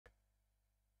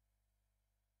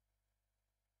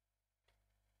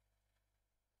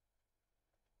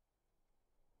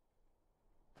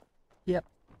Yep.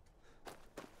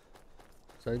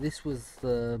 So this was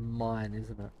the mine,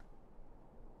 isn't it?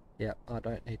 Yep, I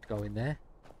don't need to go in there.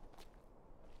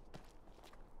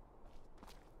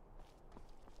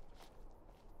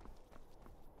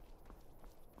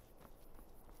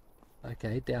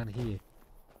 Okay, down here.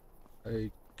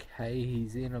 Okay,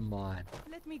 he's in a mine.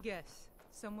 Let me guess.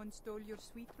 Someone stole your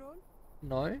sweet roll?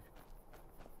 No?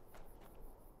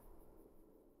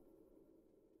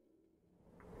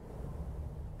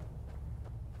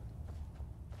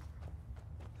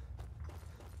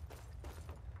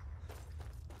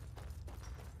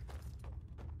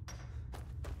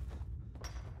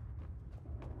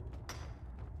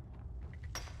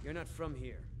 You're not from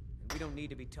here, and we don't need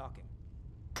to be talking.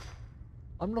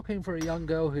 I'm looking for a young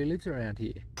girl who lives around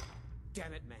here.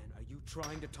 Damn it, man. Are you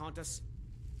trying to taunt us?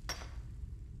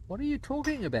 What are you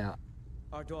talking about?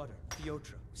 Our daughter,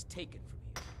 Theotra, was taken from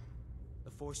here.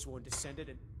 The Forsworn descended,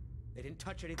 and they didn't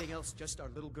touch anything else, just our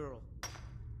little girl.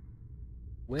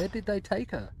 Where did they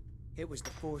take her? It was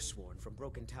the Forsworn from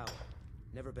Broken Tower.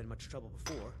 Never been much trouble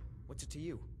before. What's it to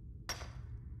you?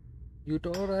 Your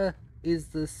daughter is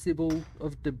the Sybil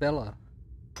of Debella.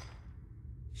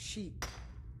 She...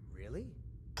 Really?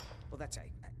 Well, that's...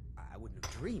 I wouldn't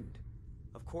have dreamed.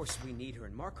 Of course we need her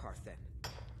in Markarth, then.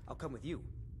 I'll come with you.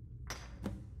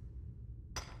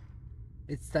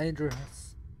 It's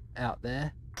dangerous out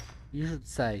there. You should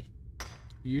say.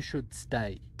 You should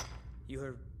stay.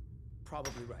 You're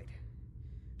probably right.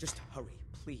 Just hurry,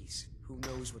 please. Who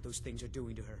knows what those things are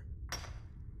doing to her?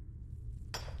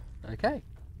 Okay.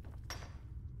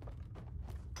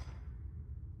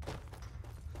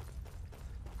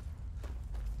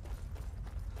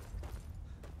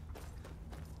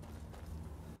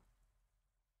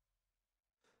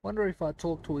 Wonder if I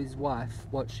talk to his wife,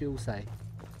 what she'll say.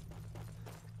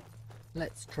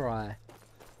 Let's try.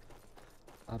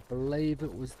 I believe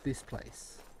it was this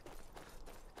place.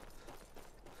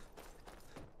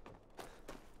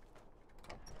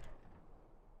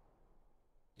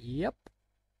 Yep.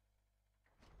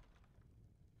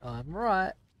 I'm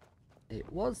right.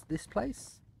 It was this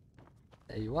place.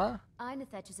 There you are.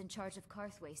 Einethech is in charge of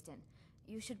Karthwasten.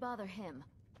 You should bother him.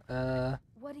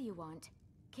 What do you want?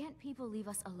 Can't people leave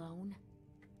us alone?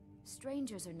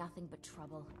 Strangers are nothing but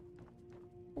trouble.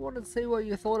 I wanted to see what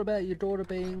you thought about your daughter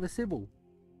being the Sybil.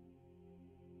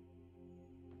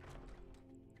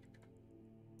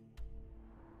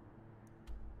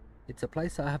 It's a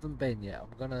place I haven't been yet.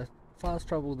 I'm gonna fast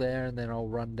travel there and then I'll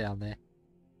run down there.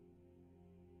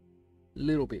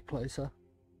 Little bit closer.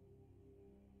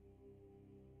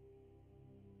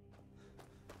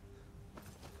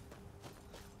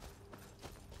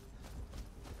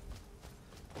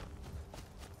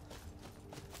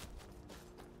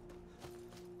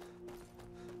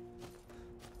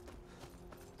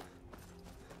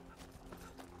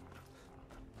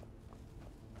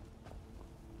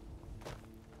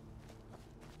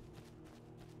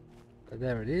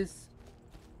 There it is.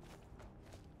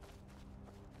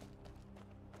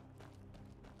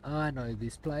 I know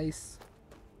this place.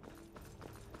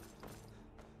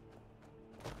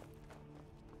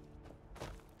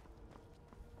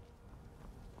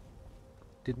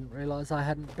 Didn't realise I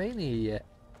hadn't been here yet.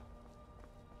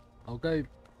 I'll go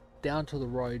down to the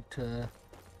road to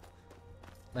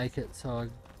make it so I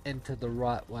enter the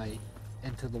right way.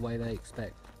 Enter the way they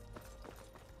expect.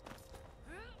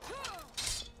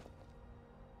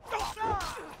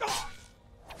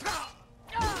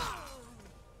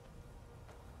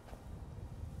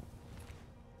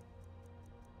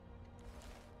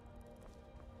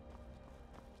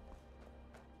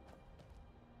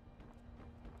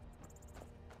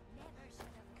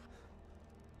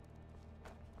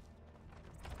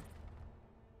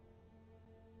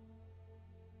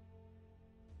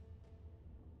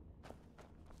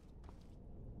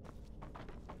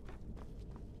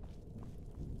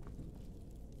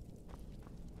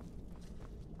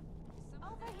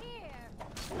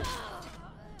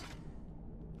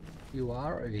 You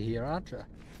are over here, aren't you?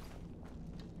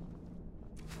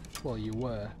 Well, you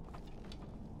were.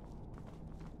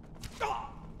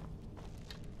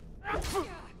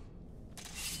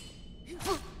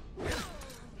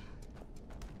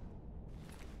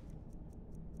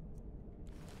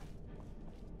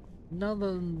 None of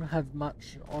them have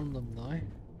much on them, though.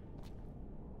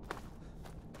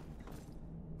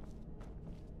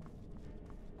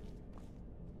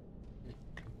 You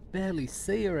can barely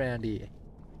see around here.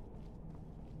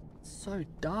 It's so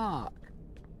dark.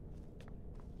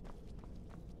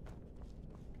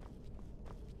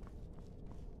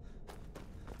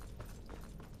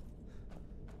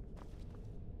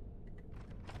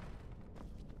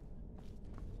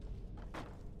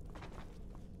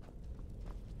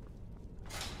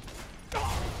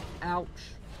 Ouch.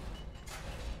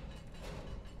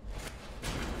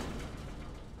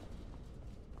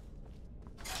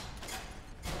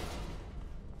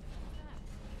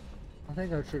 I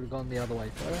think I should have gone the other way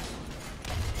first.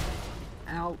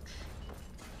 Ouch.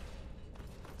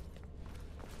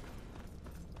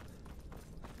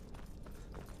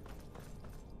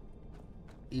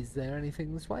 Is there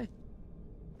anything this way?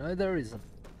 No, there isn't.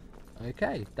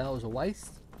 Okay, that was a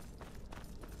waste.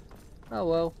 Oh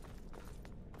well.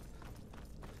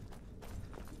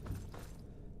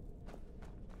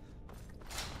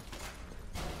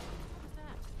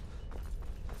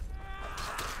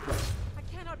 I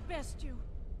cannot best you.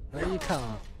 No, you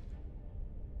can't.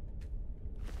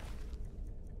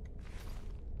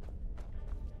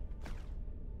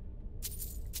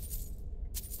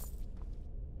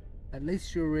 At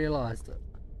least you realised it.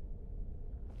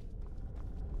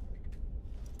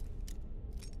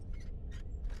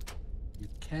 You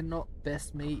cannot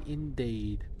best me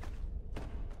indeed.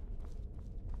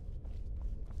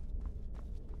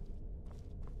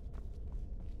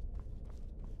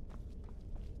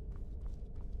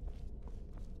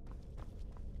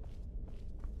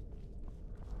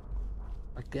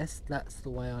 I guess that's the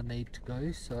way I need to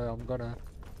go, so I'm gonna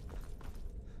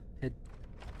head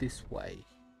this way.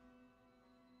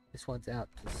 This one's out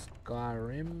to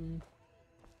Skyrim.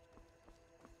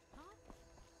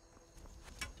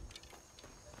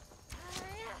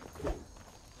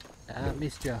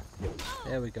 Missed ya.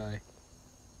 There we go.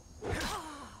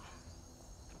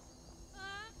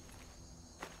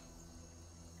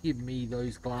 Give me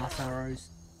those glass arrows.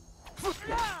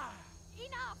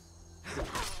 Enough.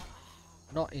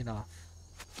 Not enough.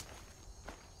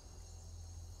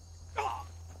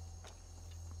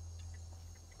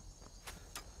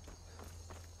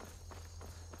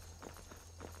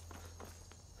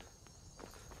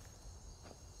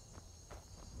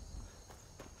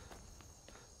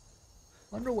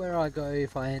 Wonder where I go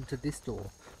if I enter this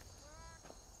door.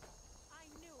 I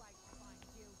knew I'd find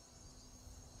you.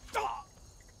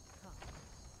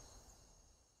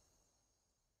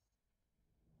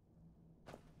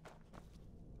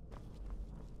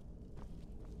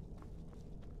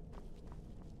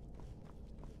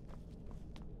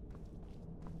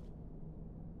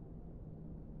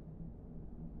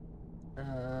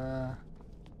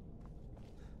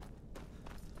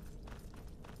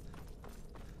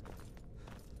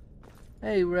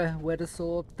 Hey,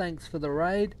 Weathersaw, thanks for the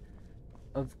raid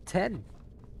of 10.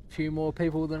 Few more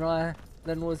people than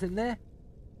was in there.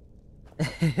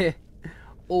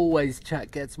 Always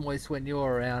chat gets moist when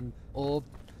you're around, Orb.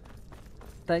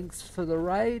 Thanks for the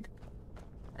raid.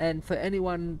 And for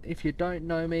anyone, if you don't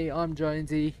know me, I'm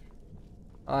Jonesy.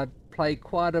 I play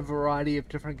quite a variety of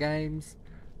different games.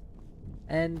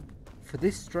 And for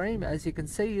this stream, as you can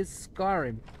see, is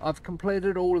Skyrim. I've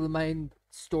completed all of the main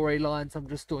storylines. I'm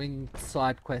just doing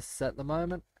side quests at the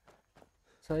moment.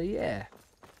 So yeah.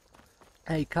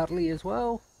 Hey, Cuddly as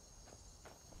well.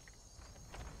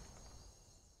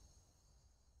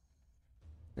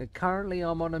 Now, currently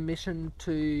I'm on a mission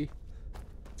to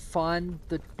find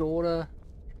the daughter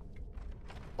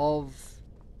of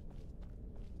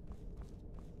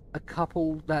a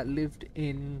couple that lived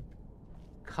in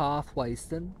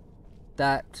Carthwayston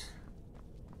that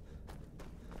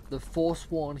the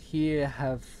Forsworn here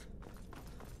have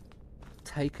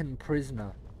taken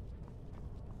prisoner.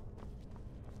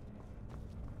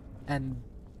 And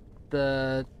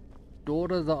the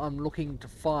daughter that I'm looking to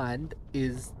find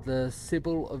is the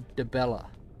Sybil of Debella.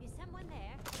 Is someone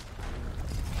there?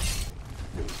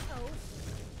 Oh.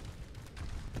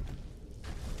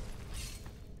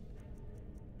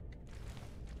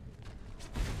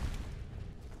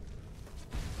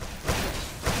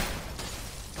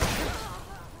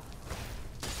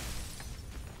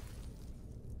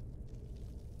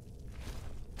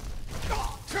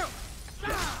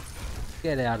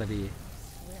 Get out of here.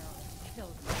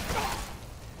 Killed me.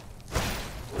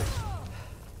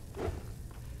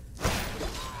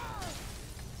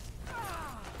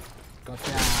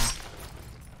 Gotcha.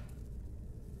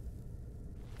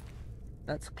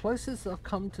 That's closest I've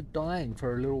come to dying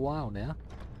for a little while now.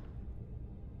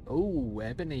 Oh,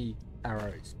 ebony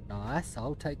arrows. Nice,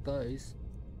 I'll take those.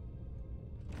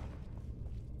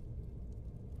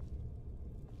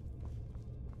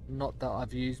 Not that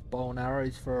I've used bow and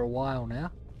arrows for a while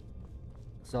now.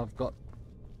 So I've got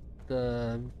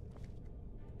the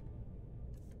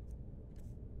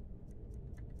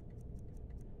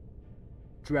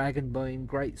Dragonbone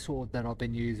greatsword that I've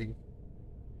been using.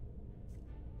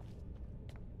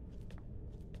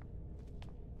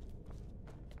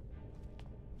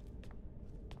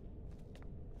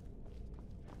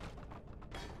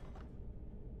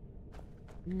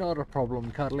 Not a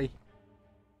problem, Cuddly.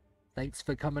 Thanks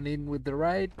for coming in with the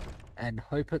raid, and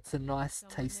hope it's a nice,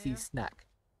 tasty snack.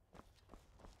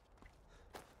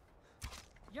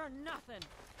 You're nothing.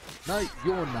 No,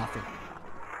 you're nothing.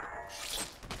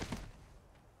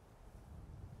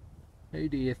 Who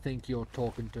do you think you're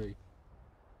talking to?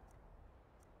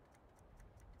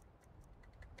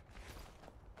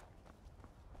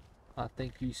 I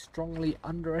think you strongly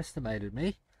underestimated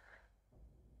me.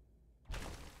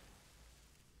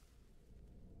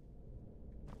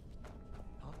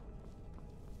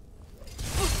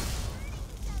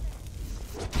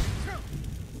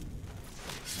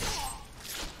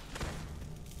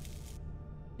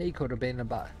 He could have been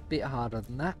a bit harder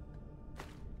than that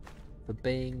for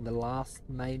being the last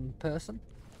main person.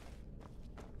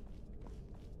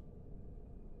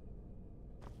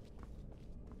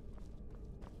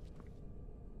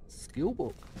 Skill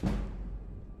book.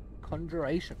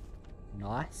 Conjuration.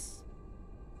 Nice.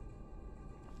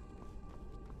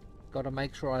 Gotta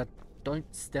make sure I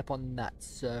don't step on that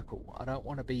circle. I don't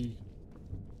want to be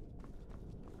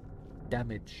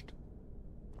damaged.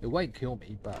 It won't kill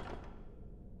me, but...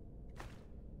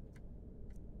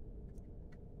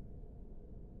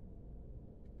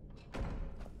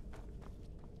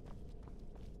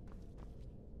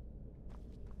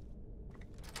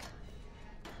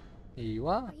 Here you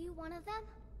are. Are you one of them?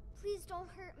 Please don't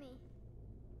hurt me.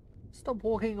 Stop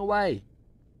walking away.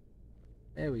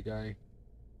 There we go.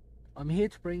 I'm here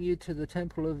to bring you to the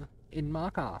temple of in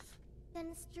Markarth. Then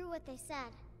it's true what they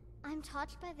said. I'm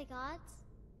touched by the gods?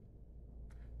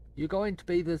 You're going to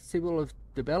be the Sibyl of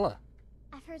Dibella.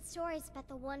 I've heard stories about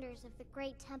the wonders of the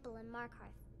great temple in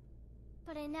Markarth,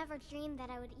 but I never dreamed that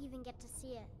I would even get to see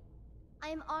it. I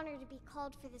am honored to be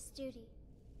called for this duty.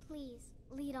 Please,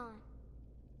 lead on.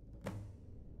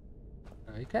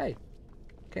 Okay.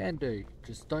 Can do.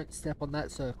 Just don't step on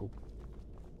that circle.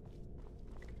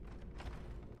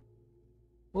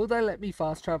 Will they let me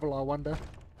fast travel, I wonder?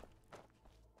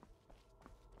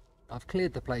 I've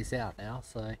cleared the place out now,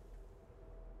 so...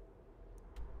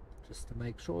 Just to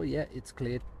make sure, yeah, it's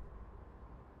cleared.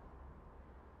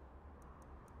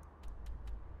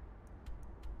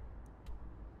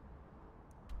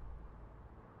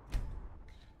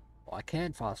 I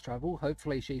can fast travel,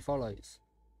 hopefully she follows.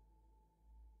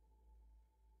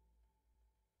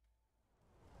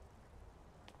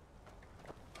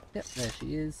 Yep, there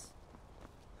she is.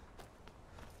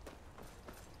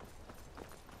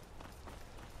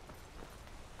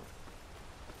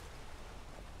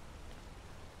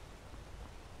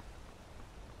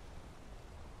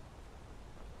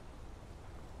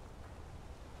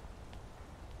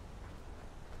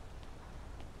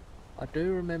 I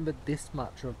do remember this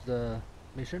much of the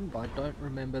mission, but I don't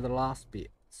remember the last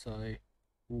bit, so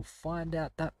we'll find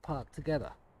out that part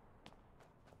together.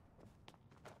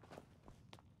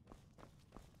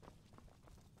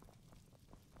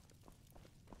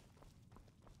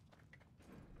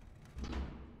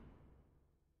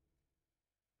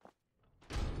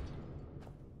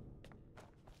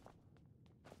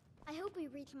 I hope we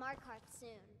reach Markarth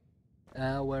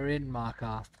soon. We're in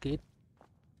Markarth, kid.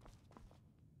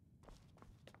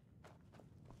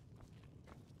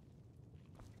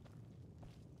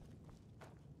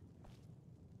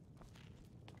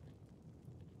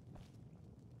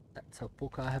 That's a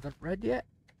book I haven't read yet.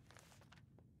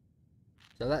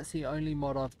 So that's the only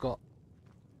mod I've got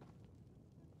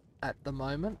at the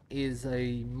moment, is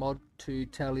a mod to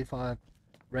tell if I've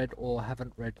read or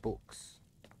haven't read books.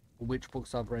 Or which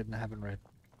books I've read and haven't read.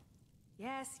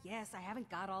 Yes, yes, I haven't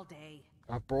got all day.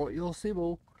 I brought your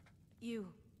Sybil. You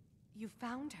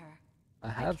found her. I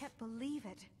have. I can't believe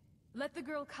it. Let the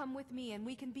girl come with me and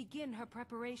we can begin her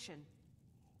preparation.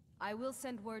 I will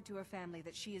send word to her family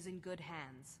that she is in good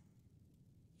hands.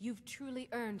 You've truly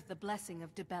earned the blessing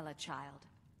of Dibella, child.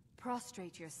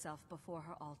 Prostrate yourself before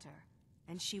her altar,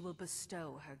 and she will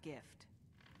bestow her gift.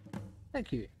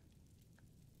 Thank you.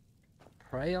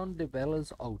 Pray on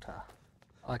Dibella's altar.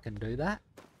 I can do that.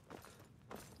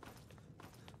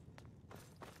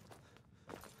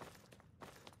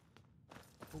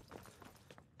 Oh,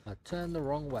 I turned the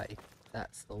wrong way.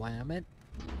 That's the way I meant.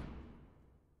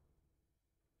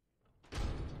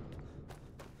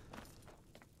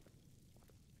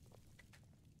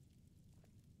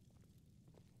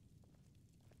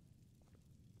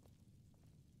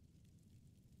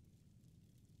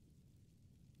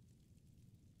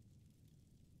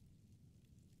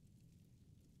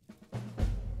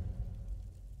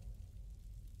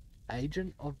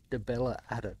 Agent of Dibella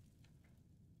added.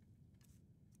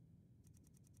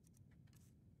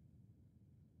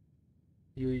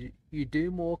 You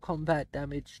do more combat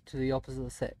damage to the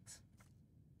opposite sex.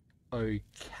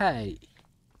 Okay.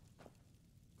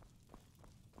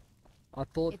 I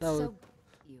thought It's that was, so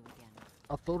you again.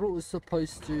 I thought it was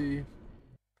supposed to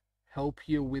help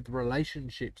you with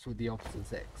relationships with the opposite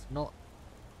sex, not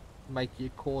make you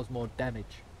cause more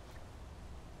damage.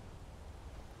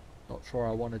 Not sure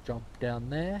I want to jump down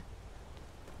there.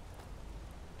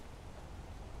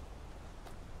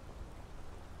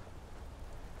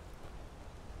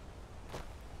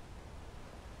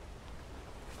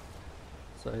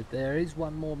 So there is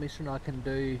one more mission I can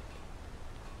do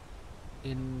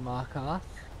in Markarth,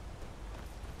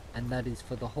 and that is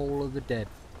for the Hall of the Dead.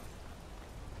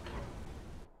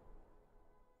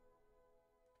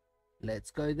 Let's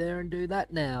go there and do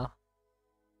that now.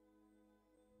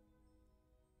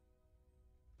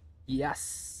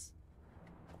 Yes!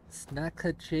 Snack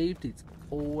achieved is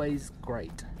always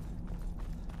great.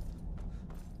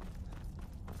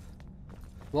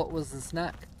 What was the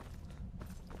snack?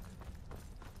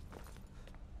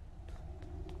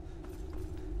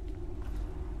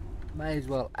 May as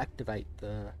well activate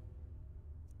the...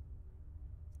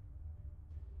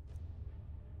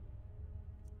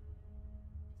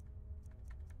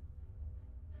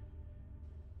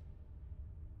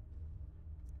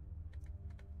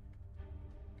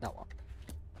 that one.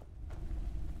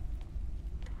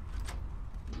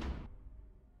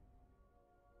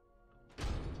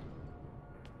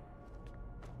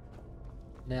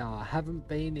 Now, I haven't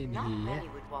been in Not here yet. many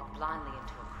would walk blindly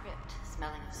into a crypt,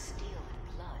 smelling of steel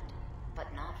and blood, but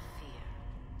not fear.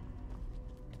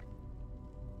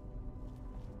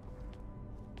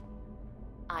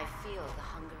 I feel the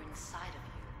hunger inside of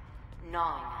you,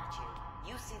 gnawing at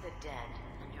you. You see the dead,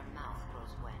 and your mouth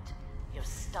grows wet. Your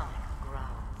stomach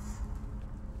growls.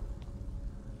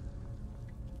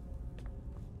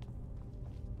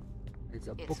 It's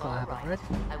a It's book all I haven't right. read.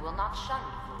 I will not shun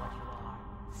you for what you are.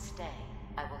 Stay.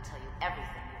 I will tell you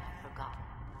everything you have forgotten.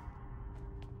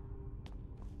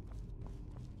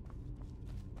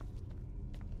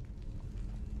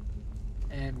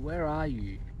 And where are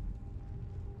you?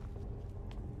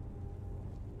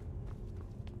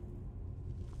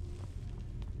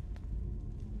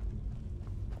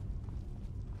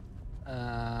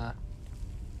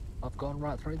 I've gone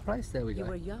right through the place. There we You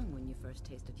go. were young when you first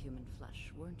tasted human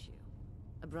flesh, weren't you?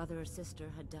 A brother or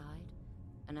sister had died?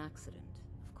 An accident,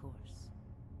 of course.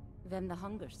 Then the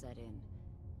hunger set in.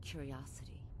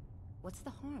 Curiosity. What's the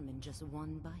harm in just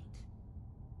one bite?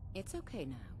 It's okay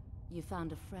now. You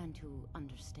found a friend who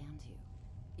understands you.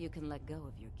 You can let go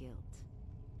of your guilt.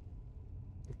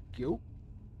 Guilt?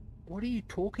 What are you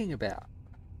talking about?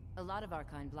 A lot of our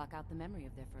kind block out the memory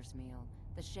of their first meal.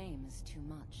 The shame is too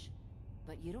much.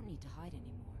 But you don't need to hide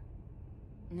anymore.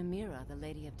 Namira, the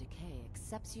Lady of Decay,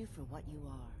 accepts you for what you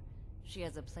are. She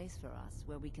has a place for us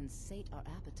where we can sate our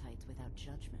appetites without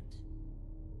judgment.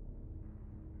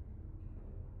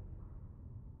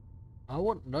 I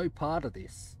want no part of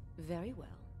this. Very well.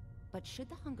 But should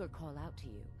the hunger call out to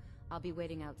you, I'll be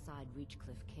waiting outside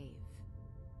Reachcliff Cave.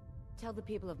 Tell the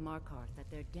people of Markarth that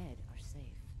their dead are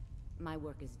safe. My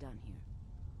work is done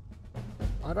here.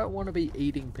 I don't want to be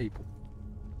eating people.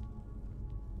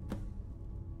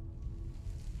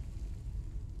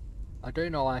 I do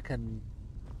know I can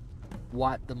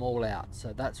wipe them all out,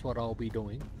 so that's what I'll be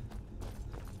doing.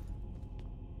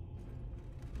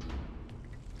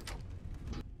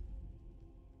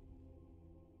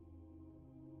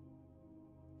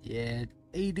 Yeah,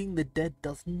 eating the dead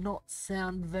does not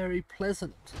sound very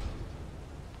pleasant.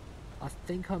 I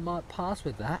think I might pass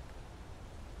with that.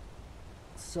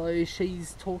 So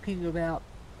she's talking about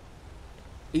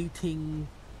eating...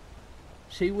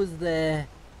 She was there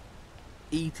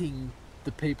eating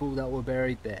the people that were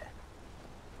buried there.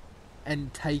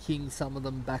 And taking some of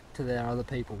them back to their other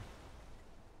people.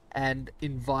 And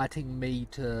inviting me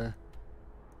to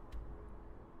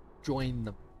join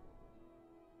them.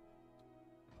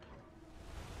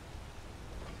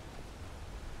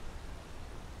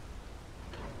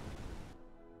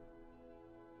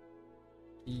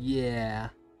 Yeah.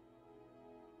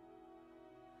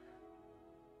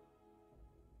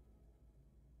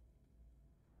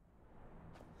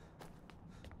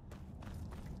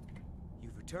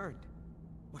 You've returned.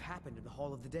 What happened in the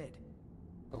Hall of the Dead?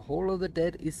 The Hall of the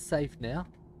Dead is safe now.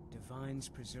 Divines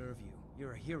preserve you.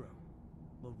 You're a hero.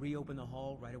 We'll reopen the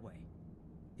hall right away.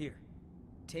 Here,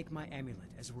 take my amulet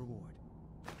as a reward.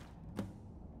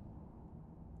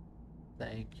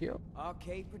 Thank you.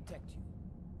 Arcade protect you.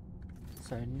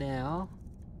 So now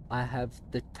I have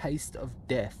the taste of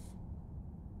death.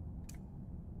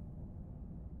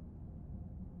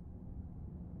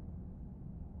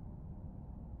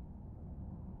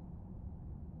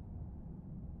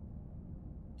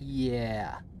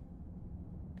 Yeah.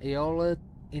 Eola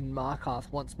in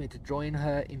Markarth wants me to join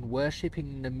her in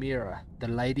worshipping Namira, the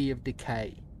Lady of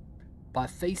Decay, by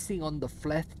feasting on the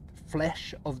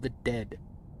flesh of the dead.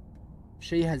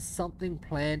 She has something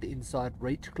planned inside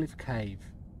Reachcliff Cave.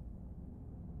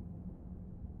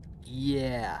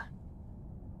 Yeah.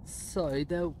 So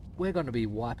we're going to be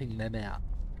wiping them out.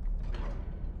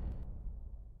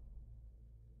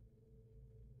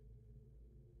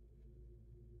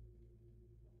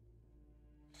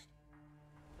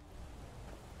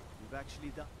 You've actually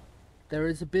done. There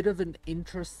is a bit of an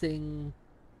interesting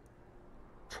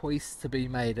choice to be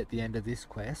made at the end of this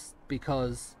quest,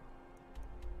 because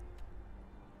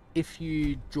if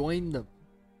you join them,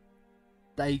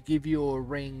 they give you a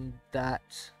ring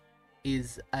that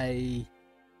is a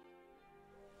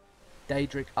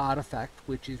Daedric artifact,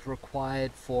 which is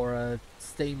required for a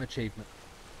Steam achievement.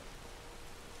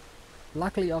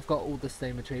 Luckily I've got all the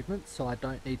Steam achievements, so I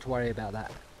don't need to worry about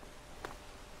that.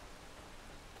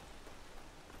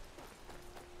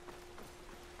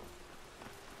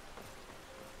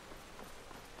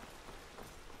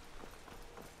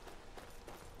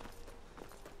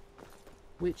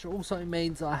 Which also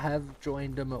means I have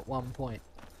joined them at one point.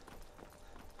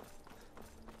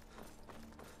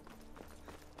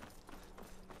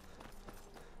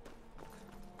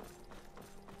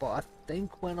 But I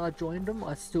think when I joined them,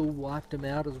 I still wiped them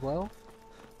out as well.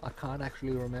 I can't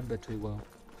actually remember too well.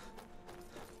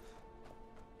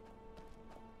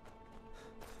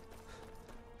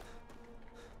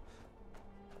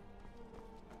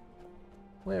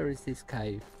 Where is this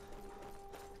cave?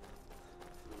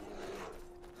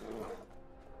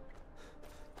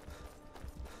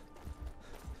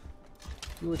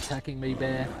 You attacking me,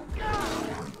 bear?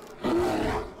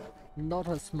 Not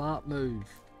a smart move.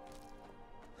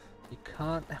 You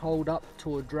can't hold up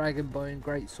to a Dragonbone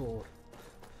Greatsword.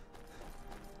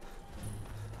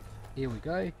 Here we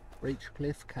go,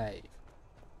 Reachcliff Cave.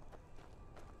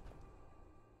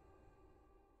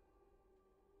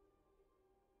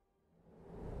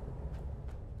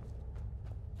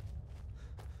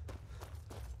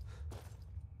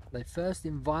 They first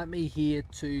invite me here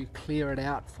to clear it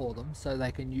out for them so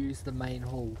they can use the main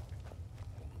hall.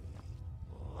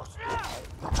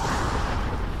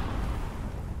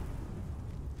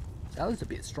 That was a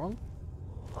bit strong.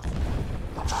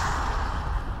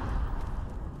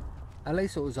 At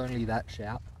least it was only that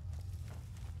shout.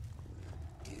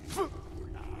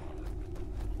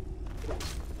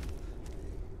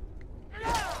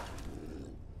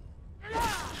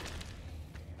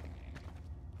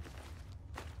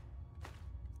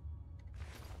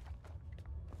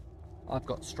 I've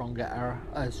got a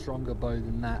stronger bow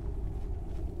than that.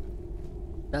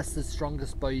 That's the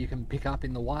strongest bow you can pick up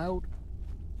in the wild,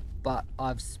 but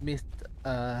I've smithed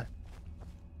a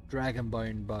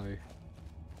Dragonbone bow.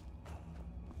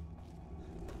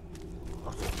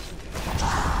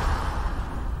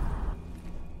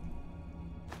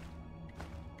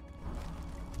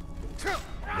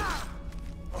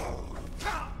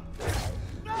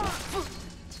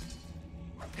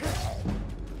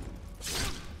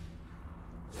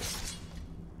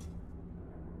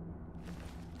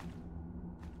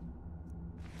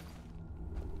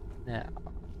 Now,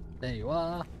 there you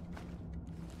are.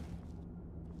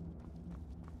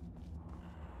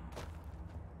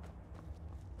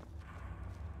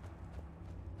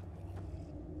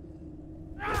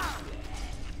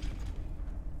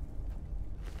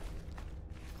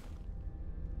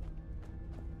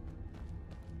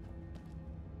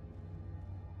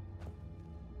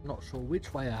 Not sure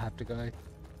which way I have to go.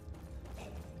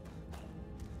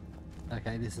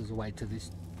 Okay, this is the way to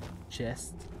this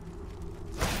chest.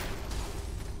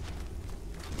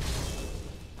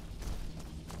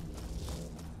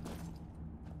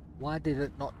 Why did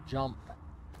it not jump?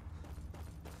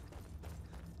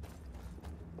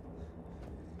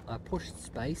 I pushed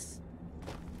space.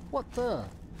 What the?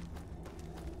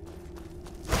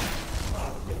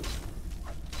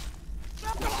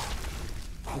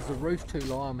 Is the roof too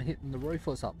low? I'm hitting the roof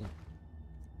or something.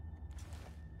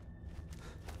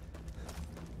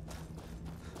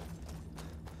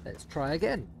 Let's try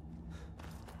again.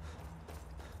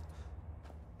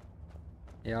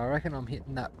 Yeah, I reckon I'm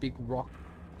hitting that big rock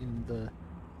in the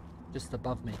just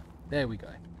above me. There we go.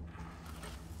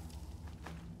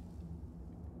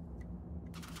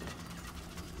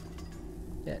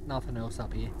 Yeah, nothing else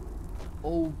up here.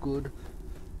 All good.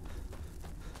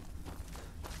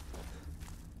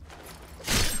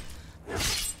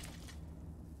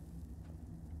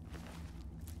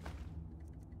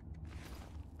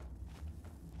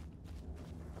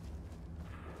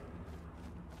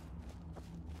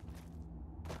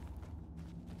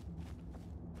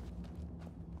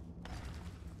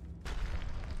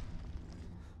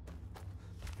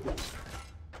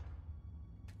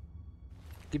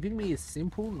 giving me a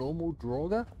simple, normal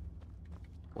Draugr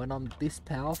when I'm this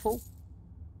powerful?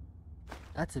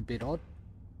 That's a bit odd.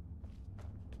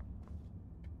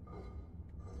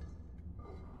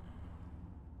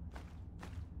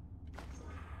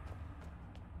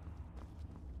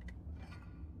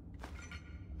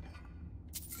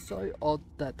 So odd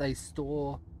that they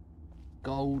store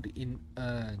gold in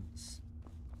urns.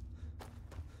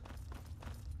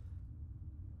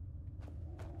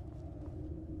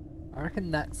 I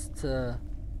reckon that's to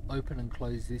open and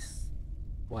close this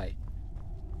way.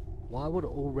 Why would it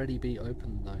already be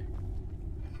open though?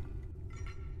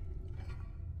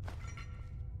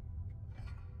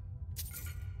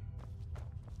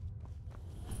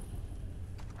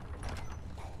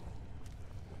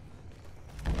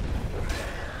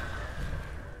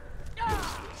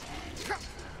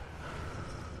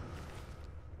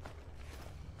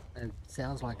 It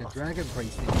sounds like a dragon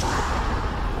priest.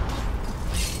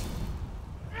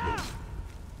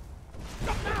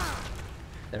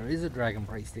 There is a dragon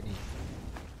priest in here.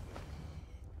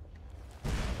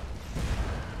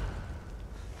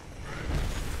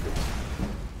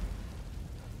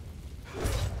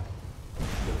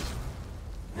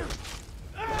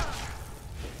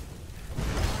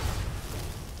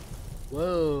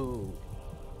 Whoa.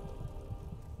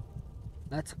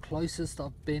 That's the closest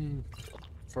I've been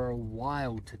for a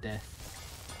while to death.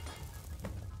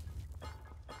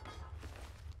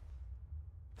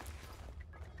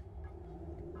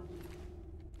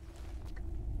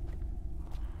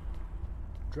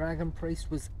 Dragon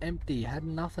Priest was empty, had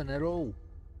nothing at all.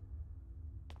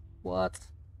 What?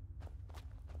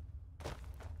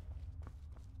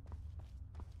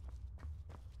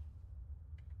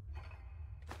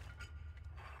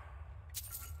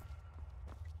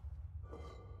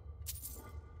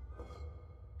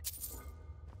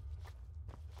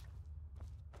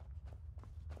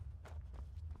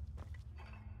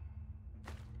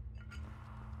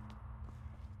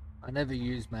 I never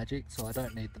use magic, so I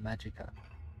don't need the magicka.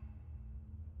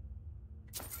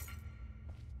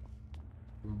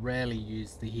 Rarely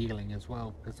use the healing as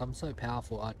well, because I'm so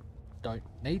powerful I don't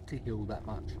need to heal that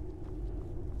much.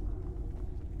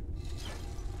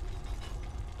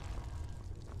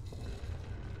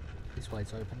 This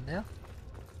way's open now.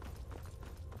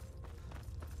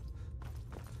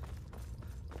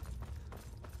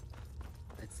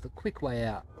 It's the quick way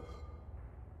out.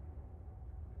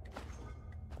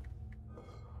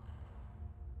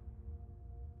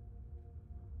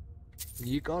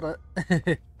 You got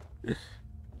it.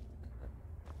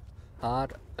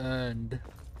 Hard earned.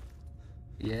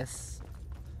 Yes.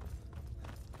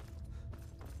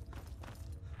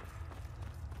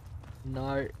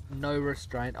 No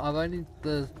restraint. I've only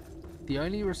the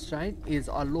only restraint is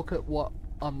I look at what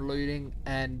I'm looting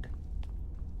and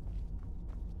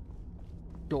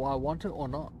do I want it or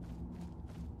not?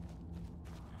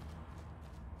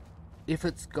 If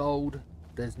it's gold,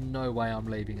 there's no way I'm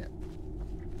leaving it.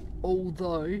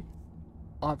 Although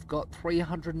I've got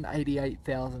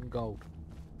 388,000 gold.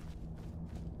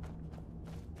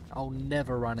 I'll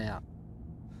never run out.